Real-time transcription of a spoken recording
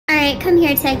right, come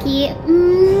here, Techie.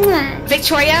 Mwah.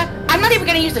 Victoria, I'm not even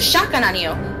gonna use the shotgun on you.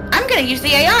 I'm gonna use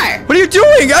the AR. What are you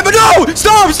doing? Emma, no!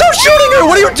 Stop shooting her!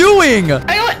 What are you doing?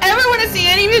 I don't ever want to see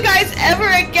any of you guys ever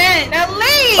again. Now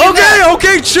leave!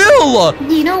 Okay, chill!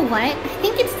 You know what? I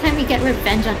think it's time we get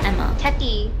revenge on Emma.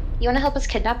 Techie, you wanna help us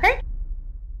kidnap her?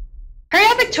 Hurry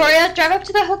up, Victoria! Drive up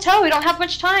to the hotel, we don't have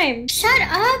much time. Shut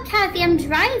up, Kathy, I'm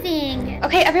driving.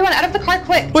 Okay, everyone out of the car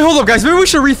quick. Wait, hold up, guys. Maybe we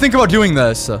should rethink about doing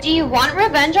this. Do you want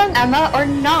revenge on Emma or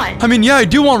not? I mean, yeah, I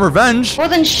do want revenge. Well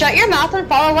then shut your mouth and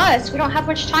follow us. We don't have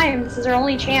much time. This is our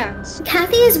only chance.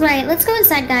 Kathy is right. Let's go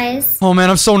inside, guys. Oh man,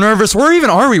 I'm so nervous. Where even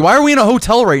are we? Why are we in a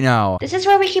hotel right now? This is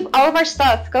where we keep all of our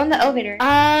stuff. Go in the elevator.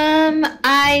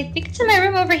 I think it's in my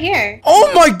room over here.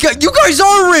 Oh my god, you guys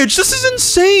are rich. This is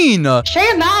insane. Shut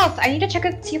your mouth. I need to check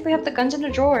and see if we have the guns in the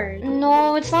drawer.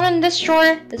 No, it's not in this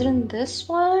drawer. Is it in this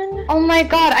one? Oh my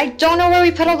god, I don't know where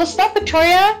we put all the stuff,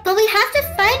 Victoria. But we have to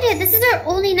find it. This is our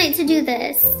only night to do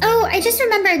this. Oh, I just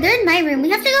remembered. They're in my room.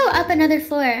 We have to go up another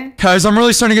floor. Guys, I'm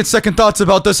really starting to get second thoughts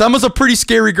about this. Emma's a pretty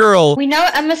scary girl. We know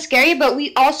Emma's scary, but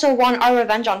we also want our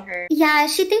revenge on her. Yeah,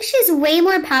 she thinks she's way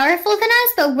more powerful than us,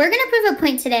 but we're gonna prove a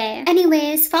point today.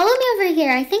 Anyways, follow me over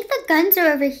here. I think the guns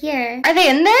are over here. Are they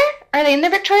in there? Are they in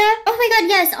there, Victoria? Oh my god,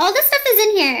 yes. All this stuff is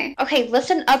in here. Okay,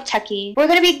 listen up, Techie. We're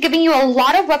gonna be giving you a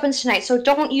lot of weapons tonight, so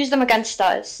don't use them against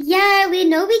us. Yeah, we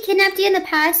know we kidnapped you in the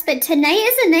past, but tonight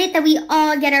is the night that we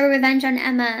all get our revenge on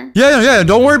Emma. Yeah,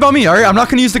 don't worry about me, alright? I'm not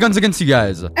gonna use the guns against you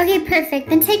guys. Okay, perfect.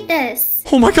 Then take this.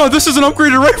 Oh my god, this is an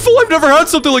upgraded rifle. I've never had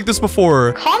something like this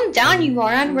before. Calm down, you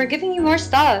moron. We're giving you more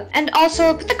stuff. And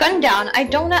also, put the gun down. I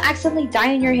don't want to accidentally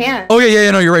die in your hand. Oh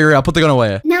yeah, no, you're right. I'll put the gun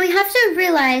away. Now we have to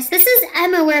realize this is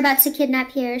Emma we're about to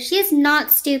kidnap here. She is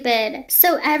not stupid.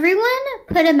 So everyone,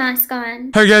 put a mask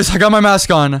on. Hey guys, I got my mask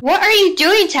on. What are you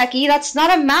doing, Techie? That's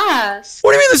not a mask.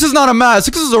 What do you mean this is not a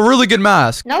mask? This is a really good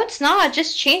mask. No, it's not.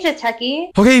 Just change it,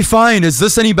 Techie. Okay, fine. Is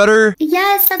this any better?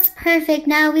 Yes, that's perfect.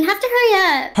 Now we have to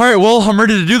hurry up. Alright, well, I'm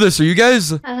ready to do this. Are you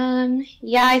guys?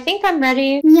 Yeah, I think I'm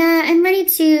ready. Yeah, I'm ready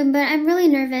too, but I'm really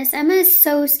nervous. Emma is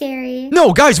so scary.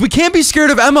 No, guys, we can't be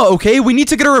scared of Emma, okay? We need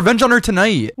to get our revenge on her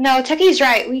tonight. No, Techie's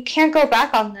right. We can't go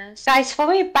back on this. Guys,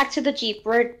 follow me back to the Jeep.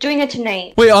 We're doing it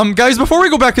tonight. Wait, guys, before we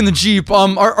go back in the Jeep,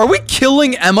 are we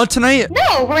killing Emma tonight?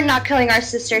 No, we're not killing our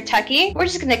sister, Techie. We're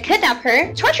just gonna kidnap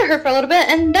her, torture her for a little bit,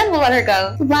 and then we'll let her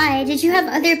go. Why? Did you have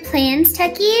other plans,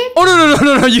 Techie? Oh,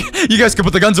 no. You guys can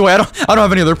put the guns away. I don't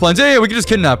have any other plans. Yeah, we can just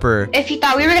kidnap her. If you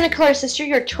thought we were gonna kill our sister,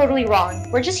 you're totally wrong.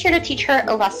 We're just here to teach her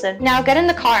a lesson. Now get in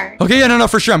the car. Okay, yeah, no,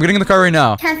 for sure. I'm getting in the car right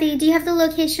now. Kathy, do you have the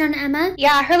location on Emma?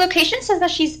 Yeah, her location says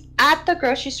that she's at the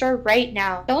grocery store right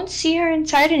now. Don't see her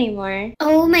inside anymore.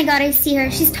 Oh my god, I see her.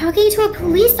 She's talking to a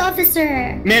police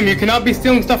officer. Ma'am, you cannot be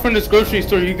stealing stuff from this grocery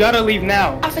store. You gotta leave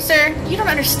now. Officer, you don't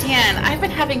understand. I've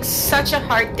been having such a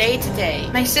hard day today.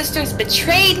 My sister's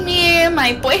betrayed me.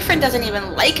 My boyfriend doesn't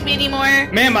even like me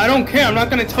anymore. Ma'am, I don't care. I'm not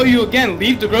gonna tell you again.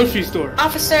 Leave the grocery store.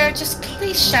 Officer, just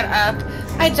please shut up.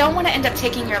 I don't want to end up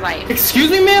taking your life.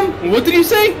 Excuse me, ma'am? What did you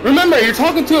say? Remember, you're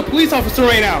talking to a police officer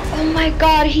right now. Oh my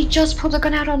god, he just pulled a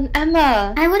gun out on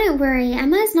Emma. I wouldn't worry.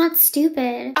 Emma is not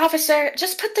stupid. Officer,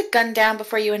 just put the gun down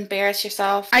before you embarrass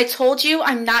yourself. I told you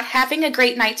I'm not having a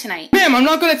great night tonight. Ma'am, I'm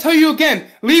not gonna tell you again.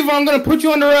 Leave or I'm gonna put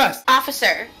you under arrest.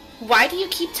 Officer, why do you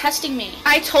keep testing me?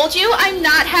 I told you I'm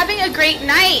not having a great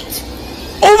night.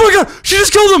 Oh my god! She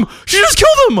just killed him! She just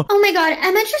killed him! Oh my god,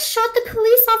 Emma just shot the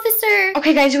police officer.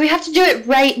 Okay, guys, we have to do it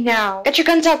right now. Get your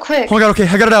guns out quick. Oh my god, okay,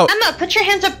 I got it out. Emma, put your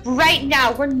hands up right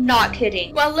now. We're not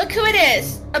kidding. Well, look who it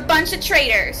is. A bunch of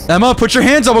traitors. Emma, put your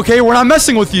hands up, okay? We're not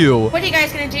messing with you. What are you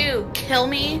guys gonna do? Kill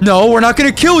me? No, we're not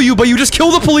gonna kill you, but you just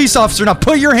killed the police officer. Now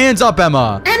put your hands up,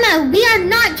 Emma. Emma, we are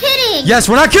not kidding. Yes,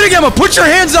 we're not kidding, Emma. Put your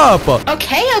hands up.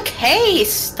 Okay,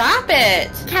 stop it.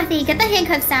 Kathy, get the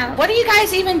handcuffs out. What are you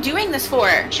guys even doing this for?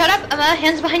 Shut up, Emma.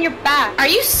 Hands behind your back. Are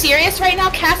you serious right now,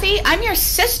 Kathy? I'm your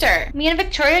sister. Me and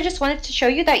Victoria just wanted to show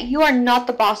you that you are not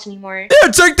the boss anymore.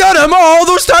 Yeah, take that, Emma. All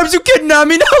those times you kidnapped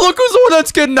me. Now look who's the one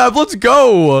that's kidnapped. Let's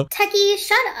go. Techie,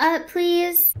 shut up,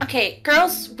 please. Okay,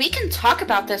 girls, we can talk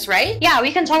about this, right? Yeah,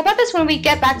 we can talk about this when we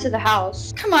get back to the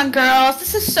house. Come on, girls.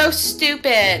 This is so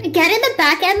stupid. Get in the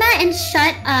back, Emma, and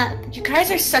shut up. You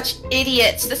guys are such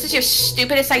idiots. This is your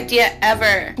stupidest idea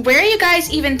ever. Where are you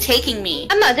guys even taking me?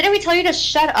 Emma, didn't we tell you to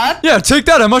shut up? Yeah, take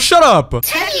that, Emma. Shut up.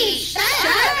 Techie, shut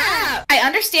up. I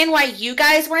understand why you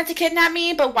guys wanted to kidnap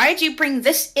me, but why did you bring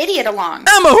this idiot along?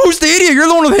 Emma, who's the idiot? You're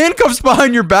the one with handcuffs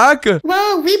behind your back.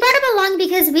 Well, we brought him along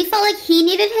because we felt like he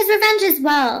needed his revenge as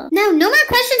well. Now, no more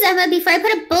questions, Emma, before I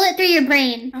put a bullet through your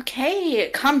brain. Okay,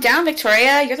 calm down,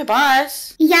 Victoria. You're the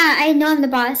boss. Yeah, I know I'm the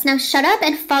boss. Now shut up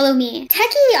and follow me.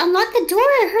 Techie, unlock the door.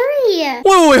 Hurry.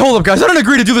 Wait, hold up, guys. I didn't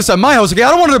agree to do this at my house, okay? I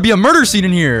don't want it to be a murder scene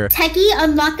in here. Techie,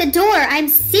 unlock the door. I'm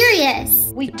serious.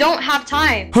 We don't have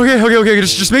time. Okay.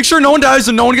 Just make sure no one dies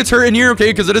and no one gets hurt in here,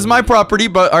 okay? Because it is my property,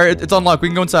 but all right, it's unlocked. We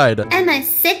can go inside. Emma,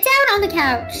 sit down on the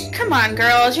couch. Come on,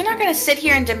 girls. You're not gonna sit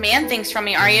here and demand things from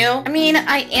me, are you? I mean,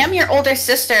 I am your older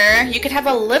sister. You could have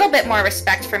a little bit more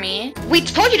respect for me. We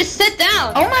told you to sit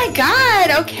down. Oh my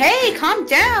god. Okay, calm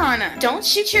down. Don't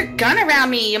shoot your gun around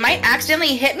me. You might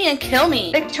accidentally hit me and kill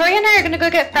me. Victoria and I are gonna go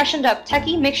get freshened up.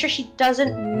 Techie, make sure she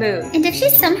doesn't move. And if she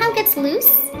somehow gets loose,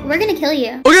 we're gonna kill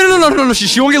you. Okay, no.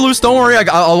 She won't get loose. Don't worry.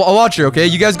 I'll watch her, okay?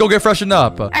 You guys go get freshened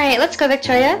up. All right, let's go,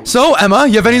 Victoria. So, Emma,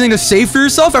 you have anything to say for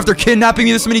yourself after kidnapping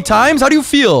me this many times? How do you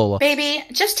feel? Baby,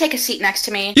 just take a seat next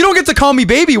to me. You don't get to call me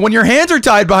baby when your hands are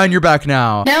tied behind your back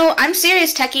now. No, I'm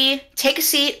serious, Techie. Take a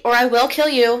seat or I will kill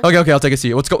you. Okay, I'll take a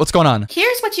seat. What's going on?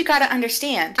 Here's what you gotta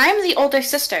understand. I'm the older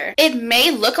sister. It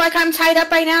may look like I'm tied up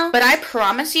right now, but I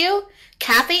promise you,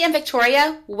 Kathy and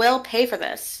Victoria will pay for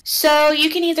this. So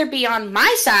you can either be on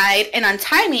my side and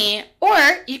untie me, or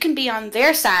you can be on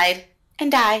their side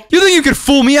and die. You think you could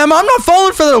fool me, Emma? I'm not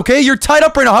falling for that, okay? You're tied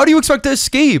up right now. How do you expect to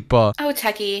escape? Oh,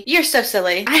 Techie, you're so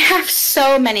silly. I have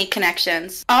so many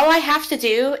connections. All I have to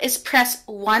do is press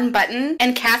one button,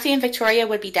 and Kathy and Victoria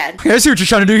would be dead. Okay, I see what you're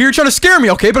trying to do here. You're trying to scare me,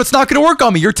 okay? But it's not going to work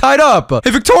on me. You're tied up. Hey,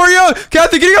 Victoria,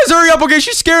 Kathy, can you guys hurry up, okay?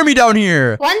 She's scaring me down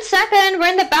here. 1 second, we're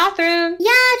in the bathroom.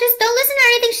 Yeah, just don't listen to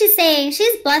anything she's saying.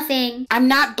 She's bluffing. I'm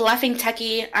not bluffing,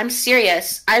 Techie. I'm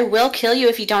serious. I will kill you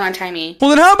if you don't untie me. Well,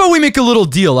 then how about we make a little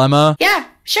deal, Emma? Yeah,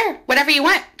 sure. Whatever you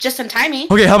want. Just untie me.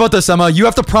 Okay, how about this, Emma? You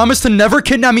have to promise to never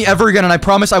kidnap me ever again, and I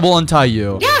promise I will untie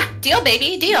you. Yeah, deal,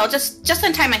 baby, deal. Just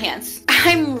untie my hands.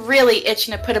 I'm really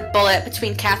itching to put a bullet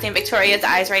between Kathy and Victoria's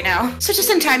eyes right now. So just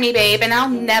untie me, babe, and I'll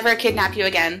never kidnap you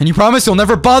again. And you promise you'll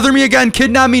never bother me again,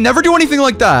 kidnap me, never do anything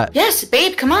like that? Yes,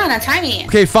 babe, come on, untie me.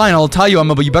 Okay, fine, I'll tie you,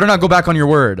 Emma, but you better not go back on your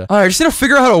word. Alright, I just need to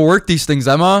figure out how to work these things,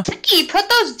 Emma. Techie, put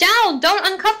those down. Don't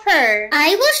uncuff her.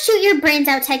 I will shoot your brains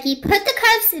out, Techie. Put the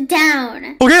cuffs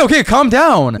down. Okay, calm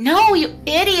down. No, you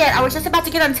idiot. I was just about to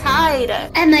get untied.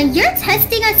 Emma, you're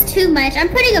testing us too much. I'm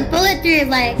putting a bullet through your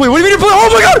leg. Wait, what do you mean you put— Oh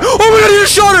my god, you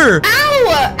just shot her!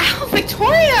 Ow! Ow,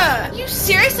 Victoria! You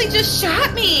seriously just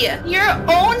shot me! Your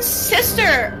own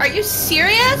sister! Are you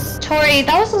serious? Tori,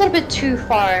 that was a little bit too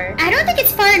far. I don't think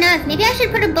it's far enough. Maybe I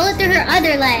should put a bullet through her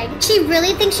other leg. She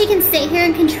really thinks she can sit here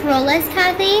and control us,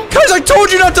 Kathy? Guys, I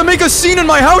told you not to make a scene in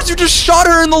my house. You just shot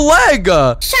her in the leg.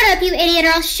 Shut up, you idiot, or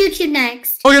I'll shoot you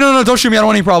next. Okay, no, don't shoot me. I don't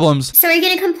want any problems. So are you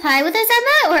gonna comply with us,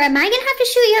 Emma, or am I gonna have to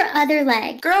shoot your other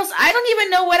leg? Girls, I don't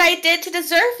even know what I did to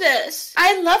deserve this.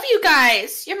 I love you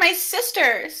guys. You're my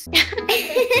sisters.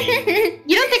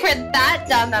 You don't think we're that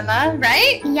dumb, Emma,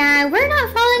 right? Yeah, we're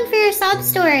not falling for your sob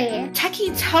story.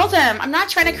 Techie, tell them. I'm not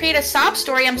trying to create a sob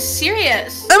story. I'm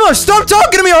serious. Emma, stop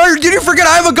talking to me. Did you forget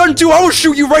I have a gun too? I will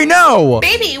shoot you right now.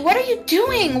 Baby, what are you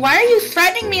doing? Why are you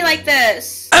threatening me like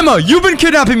this? Emma, you've been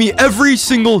kidnapping me every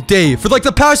single day for like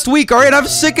the past week, all right? I'm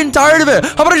sick and tired of it.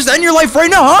 How about I just end your life right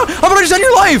now, huh? How about I just end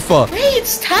your life? Wait,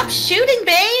 stop shooting,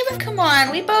 babe. Come on,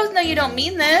 we both know you don't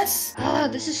mean this. Oh,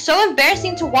 this is so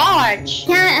embarrassing to watch.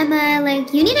 Yeah, Emma,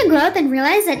 like, you need to grow up and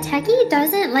realize that Techie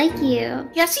doesn't like you.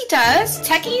 Yes, he does.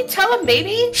 Techie, tell him,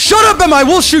 baby. Shut up, Emma. I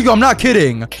will shoot you. I'm not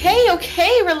kidding.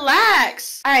 Okay,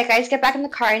 relax. All right, guys, get back in the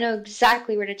car. I know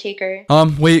exactly where to take her.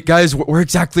 Wait, guys, where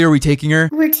exactly are we taking her?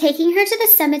 We're taking her to the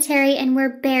cemetery and we're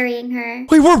burying her.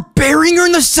 Wait, we're burying her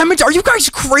in the cemetery? Are you guys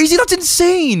crazy? That's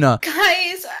insane. Guys,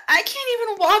 I can't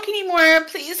even walk anymore.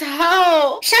 Please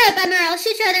help. Shut up, Emma, or I'll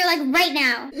shoot your other leg right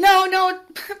now. No,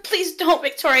 please don't,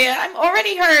 Victoria. I'm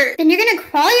already hurt. Then you're gonna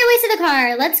crawl your way to the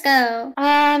car. Let's go.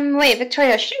 Wait,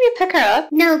 Victoria, should we pick her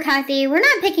up? No, Kathy, we're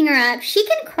not picking her up. She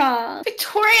can crawl.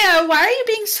 Victoria, why are you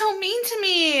being so mean to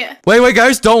me? Wait,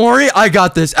 guys, don't worry. I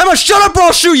got this. Emma, shut up or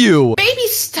I'll shoot you. Baby,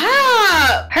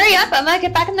 stop. Hurry up, Emma,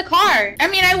 get back in the car. I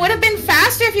mean, I would have been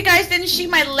faster if you guys didn't shoot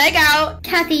my leg out.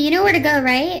 Kathy, you know where to go,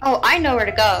 right? Oh, I know where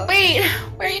to go. Wait,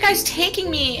 where are you guys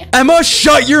taking me? Emma,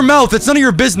 shut your mouth. It's none of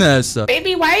your business.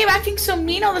 Baby, why are you acting so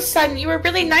mean all of a sudden? You were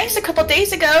really nice a couple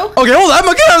days ago. Okay, hold on.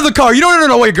 Emma, get out of the car.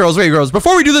 No, wait, girls.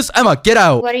 Before we do this, Emma, get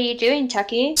out. What are you doing,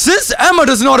 Techie? Since Emma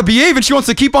doesn't know how to behave and she wants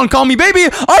to keep on calling me baby,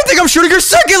 I think I'm shooting her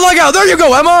second leg out. There you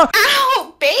go, Emma.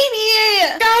 Ow, baby.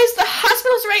 Guys, the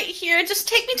hospital's right here. Just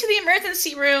take me to the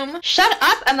emergency room. Shut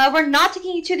up, Emma. We're not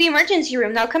taking you to the emergency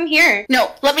room. Now come here.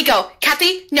 No, let me go.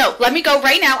 Kathy, no, let me go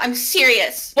right now. I'm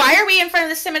serious. Why are we in front of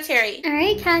the cemetery? All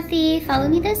right, Kathy, follow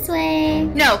me this way.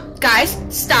 No, guys,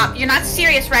 stop. You're not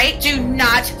serious, right? Do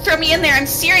not throw me in there. I'm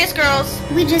serious, girls.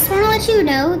 We just want to let you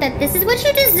know that this is what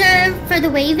you deserve for the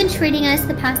way you've been treating us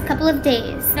the past couple of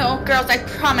days. No, girls, I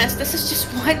promise. This is just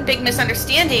one big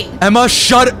misunderstanding. Emma,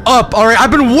 shut up, all right?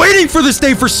 I've been waiting for this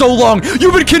day for so long.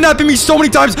 You've been kidnapping me so many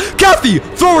times. Kathy,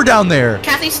 throw her down there.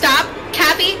 Kathy, stop.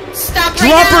 Kathy, stop right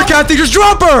Drop now. her, Kathy, just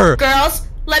drop her. Girls,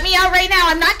 let me out right now.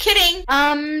 I'm not kidding.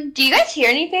 Do you guys hear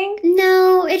anything?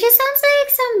 No, it just sounds like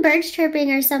some birds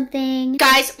chirping or something.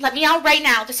 Guys, let me out right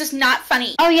now. This is not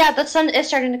funny. Oh yeah, the sun is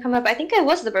starting to come up. I think it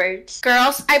was the birds.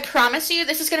 Girls, I promise you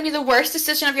this is going to be the worst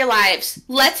decision of your lives.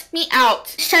 Let me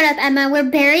out. Shut up, Emma. We're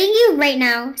burying you right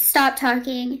now. Stop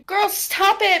talking. Girls,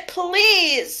 stop it,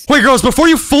 please. Wait, girls, before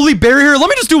you fully bury her, let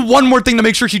me just do one more thing to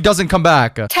make sure she doesn't come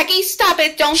back. Techie, stop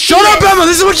it. Don't Shut do up, this. Emma.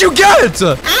 This is what you get.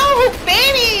 Ow,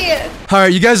 baby. All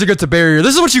right, you guys are good to bury her.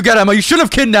 This is what you get, Emma. You shouldn't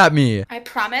have kidnapped me. I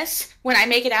promise, when I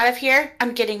make it out of here,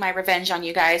 I'm getting my revenge on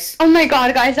you guys. Oh my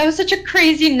god, guys, that was such a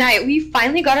crazy night. We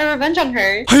finally got our revenge on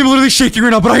her. I am literally shaking right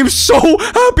now, but I am so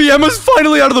happy Emma's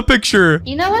finally out of the picture.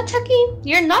 You know what, Techie?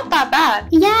 You're not that bad.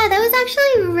 Yeah, that was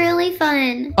actually really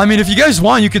fun. I mean, if you guys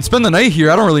want, you can spend the night here.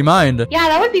 I don't really mind. Yeah,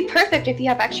 that would be perfect if you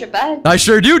have extra bed. I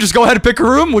sure do. Just go ahead and pick a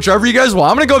room, whichever you guys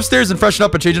want. I'm gonna go upstairs and freshen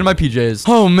up and change into my PJs.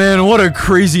 Oh man, what a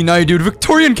crazy night, dude.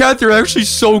 Victoria and Kathy are actually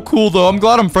so cool, though. I'm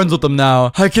glad I'm friends with them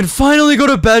now. I can finally go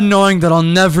to bed knowing that I'll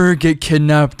never get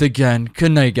kidnapped again.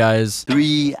 Good night, guys.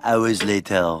 3 hours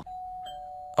later.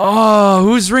 Oh,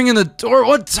 who's ringing the door?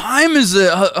 What time is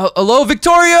it? Hello,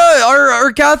 Victoria?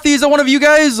 Or Kathy? Is that one of you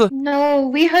guys? No,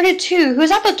 we heard it too. Who's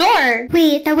at the door?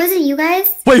 Wait, that wasn't you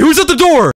guys? Wait, who's at the door?